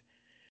perspective.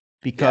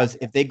 Because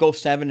if they go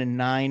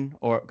 7-9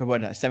 or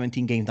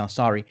 17 games now,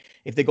 sorry,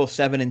 if they go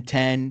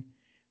 7-10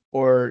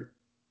 or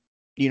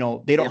they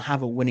don't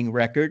have a winning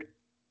record,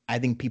 I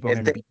think people are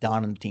going to be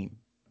down on the team.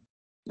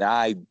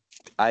 I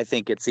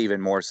think it's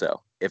even more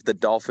so. If the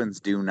Dolphins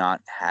do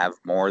not have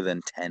more than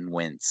 10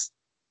 wins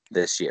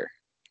this year,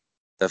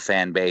 the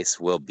fan base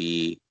will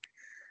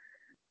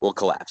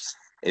collapse.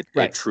 It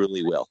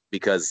truly will,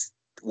 because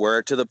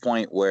we're to the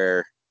point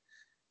where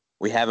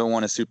we haven't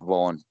won a Super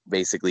Bowl in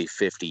basically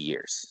 50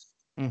 years.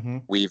 Mm-hmm.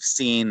 We've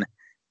seen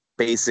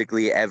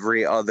basically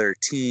every other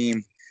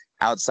team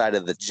outside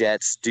of the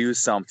Jets do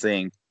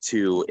something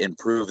to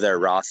improve their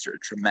roster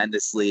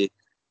tremendously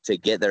to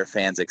get their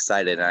fans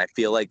excited. And I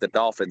feel like the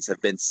Dolphins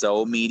have been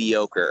so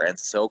mediocre and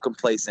so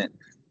complacent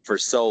for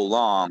so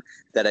long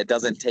that it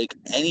doesn't take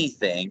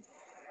anything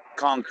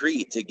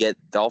concrete to get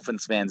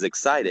Dolphins fans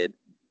excited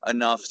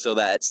enough so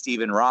that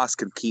Stephen Ross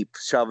can keep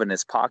shoving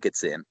his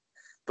pockets in.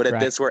 But if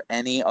this were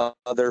any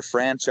other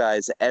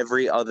franchise,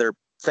 every other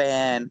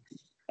fan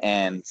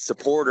and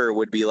supporter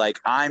would be like,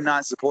 I'm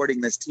not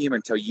supporting this team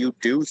until you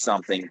do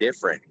something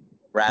different,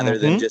 rather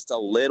than just a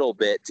little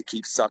bit to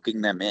keep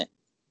sucking them in.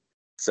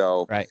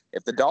 So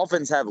if the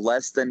Dolphins have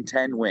less than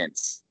 10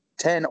 wins,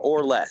 10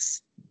 or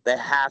less, they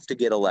have to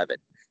get 11.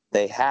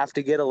 They have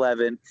to get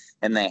 11,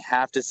 and they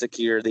have to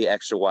secure the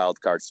extra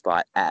wild card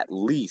spot at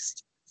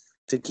least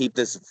to keep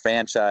this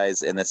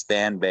franchise and this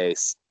fan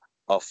base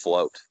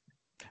afloat.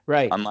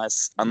 Right.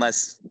 Unless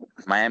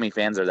Miami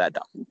fans are that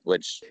dumb,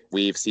 which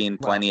we've seen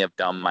plenty of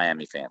dumb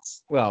Miami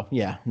fans. Well,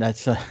 yeah,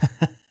 that's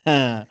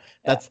another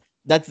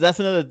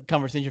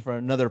conversation for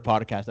another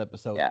podcast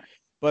episode. Yeah.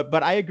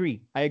 But I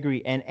agree.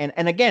 And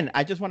again,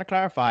 I just want to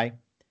clarify,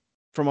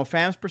 from a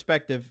fan's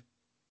perspective,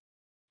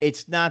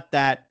 it's not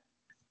that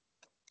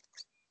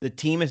the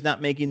team is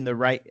not making the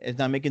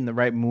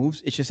right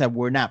moves. It's just that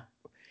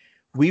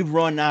we've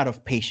run out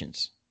of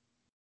patience.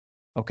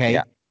 Okay.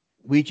 Yeah.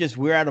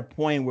 We're at a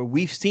point where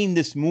we've seen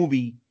this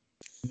movie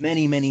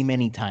many, many,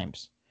 many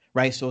times.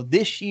 Right. So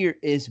this year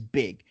is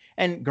big.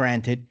 And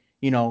granted,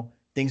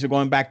 things are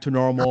going back to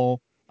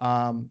normal.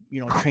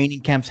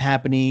 Training camps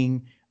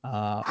happening.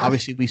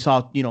 Obviously we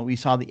saw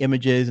the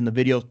images and the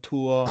video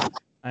tour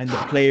and the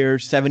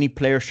players, 70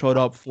 players showed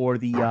up for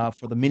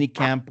the mini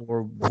camp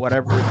or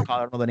whatever it's called. I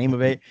don't know the name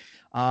of it.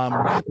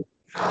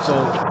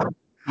 So,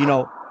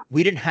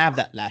 we didn't have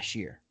that last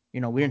year. We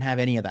didn't have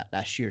any of that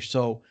last year.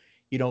 So,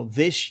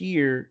 this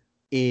year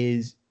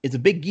is a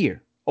big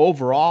year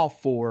overall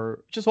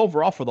for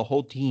the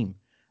whole team.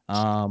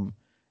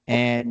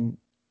 And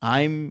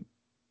I'm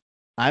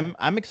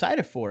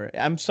excited for it.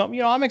 I'm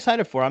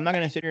excited for it. I'm not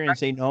gonna sit here and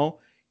say no.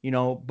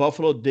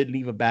 Buffalo did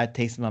leave a bad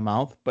taste in my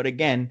mouth, but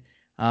again,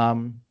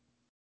 I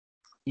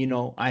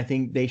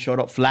think they showed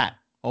up flat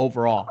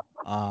overall.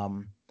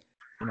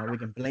 We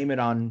can blame it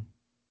on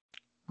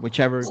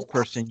whichever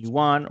person you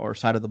want or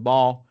side of the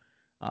ball.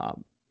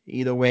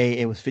 Either way,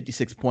 it was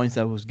 56 points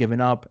that was given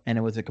up, and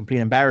it was a complete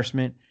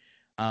embarrassment.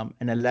 And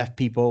it left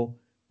people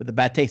with a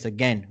bad taste.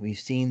 Again, we've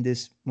seen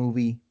this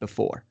movie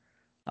before.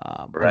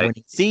 Right. A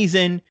winning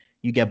season,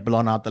 you get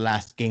blown out the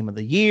last game of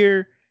the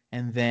year,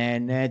 and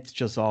then it's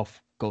just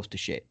goes to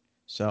shit.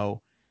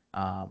 So,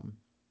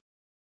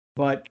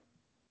 but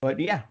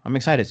yeah, I'm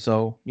excited.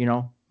 So,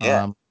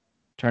 turn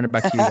it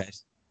back to you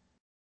guys.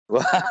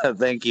 Well,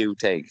 thank you,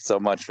 Tank, so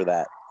much for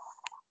that.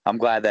 I'm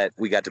glad that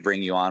we got to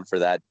bring you on for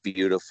that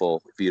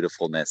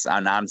beautifulness.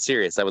 I'm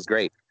serious. That was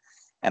great.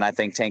 And I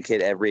think Tank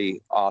hit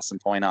every awesome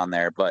point on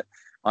there. But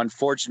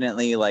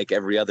unfortunately, like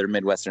every other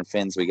Midwestern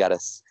Finns, we got a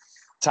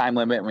time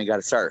limit and we got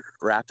to start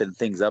wrapping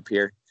things up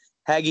here.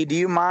 Haggy, do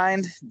you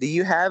mind? Do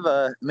you have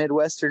a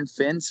Midwestern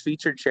Finns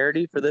featured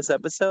charity for this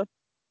episode?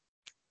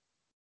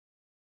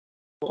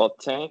 Well,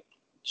 Tank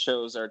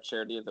chose our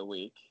charity of the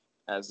week,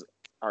 as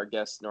our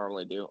guests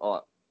normally do.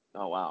 Oh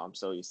wow, I'm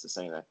so used to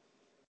saying that.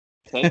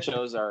 Tank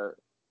chose our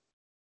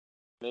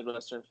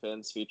Midwestern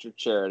Finns featured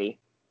charity,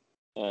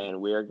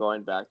 and we are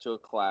going back to a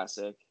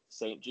classic,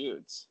 St.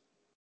 Jude's.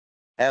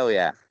 Hell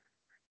yeah.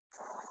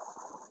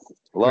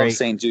 Love Great.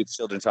 St. Jude's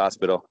Children's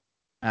Hospital.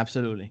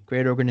 Absolutely.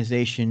 Great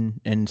organization,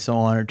 and so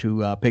honored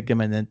to pick them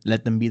and then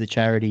let them be the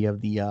charity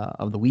of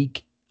the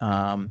week.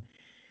 And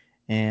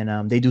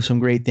they do some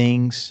great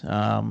things.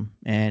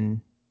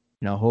 And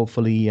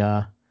hopefully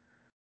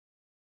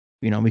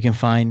we can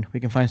find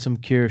some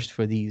cures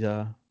for these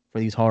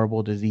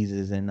horrible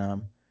diseases, and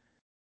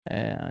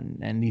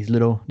these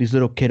little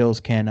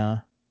kiddos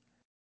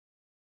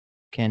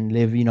can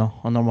live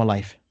a normal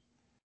life,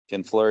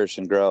 can flourish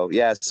and grow.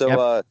 Yeah.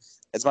 So Yep.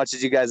 As much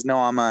as you guys know,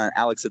 I'm a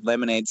Alex at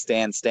Lemonade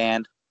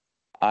stand.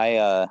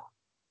 I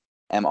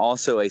am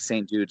also a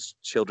St. Jude's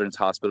Children's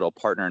Hospital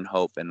Partner in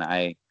Hope, and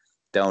I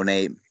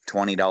donate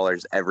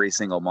 $20 every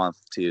single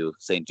month to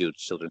St.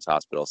 Jude's Children's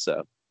Hospital.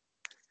 So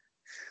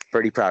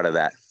pretty proud of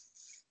that.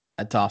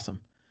 That's awesome.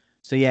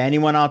 So yeah,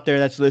 anyone out there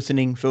that's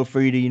listening, feel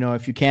free to,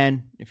 if you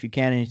can,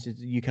 and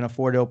you can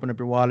afford to open up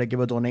your wallet, give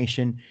a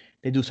donation.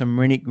 They do some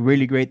really,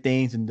 really great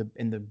things. And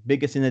the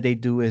biggest thing that they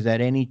do is that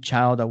any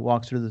child that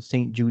walks through the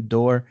St. Jude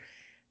door,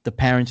 the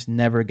parents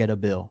never get a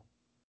bill.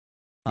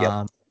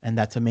 Yep. And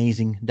that's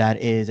amazing. That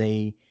is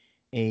a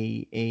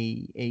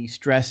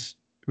stress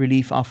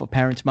relief off a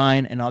parent's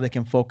mind, and all they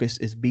can focus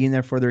is being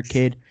there for their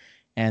kid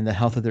and the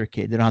health of their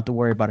kid. They don't have to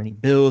worry about any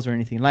bills or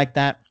anything like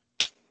that.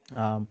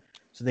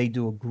 So they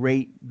do a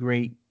great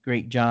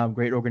job,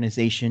 great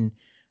organization.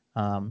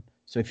 So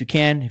if you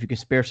can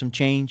spare some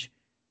change,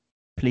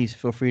 please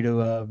feel free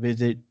to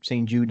visit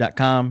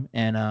stjude.com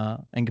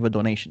and give a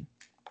donation.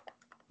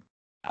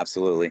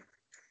 Absolutely.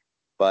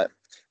 But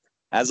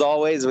as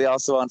always, we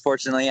also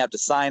unfortunately have to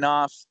sign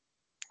off.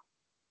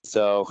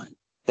 So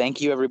thank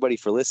you everybody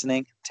for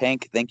listening.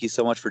 Tank, thank you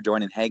so much for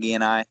joining Haggy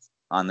and I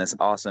on this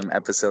awesome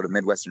episode of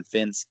Midwestern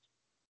Finns.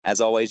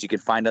 As always, you can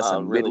find us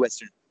on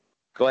Midwestern.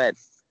 Go ahead.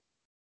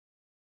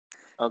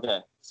 Okay,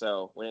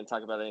 so we didn't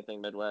talk about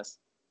anything Midwest.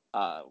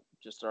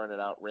 Just throwing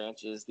it out.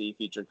 Ranch is the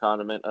featured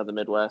condiment of the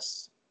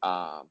Midwest.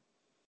 If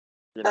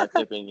you're not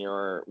dipping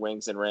your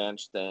wings in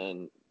ranch,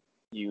 then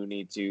you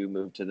need to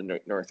move to the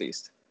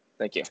Northeast.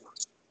 Thank you.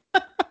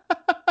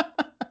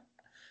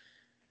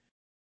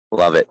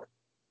 Love it.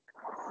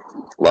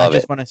 I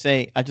just want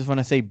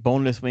to say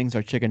boneless wings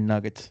are chicken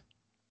nuggets.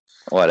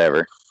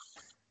 Whatever.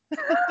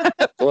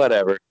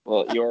 Whatever.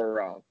 Well, you're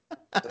wrong.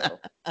 So.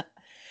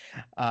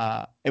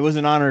 It was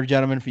an honor,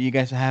 gentlemen, for you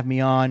guys to have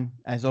me on.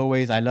 As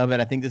always, I love it.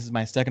 I think this is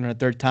my second or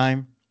third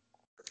time.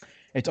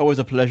 It's always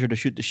a pleasure to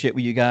shoot the shit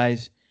with you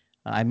guys.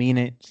 I mean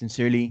it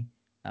sincerely.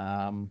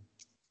 And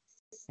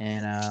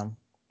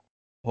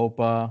hope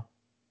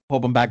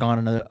I'm back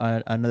on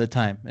another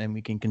time, and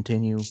we can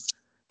continue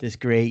this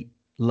great,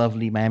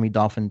 lovely Miami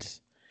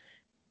Dolphins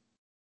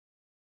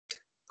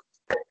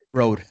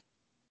road.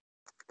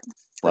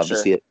 Love to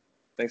see it.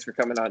 Thanks for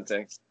coming on,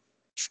 Tank.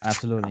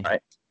 Absolutely. All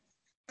right.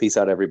 Peace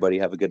out, everybody.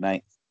 Have a good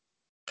night.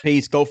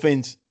 Peace. Go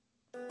Fins.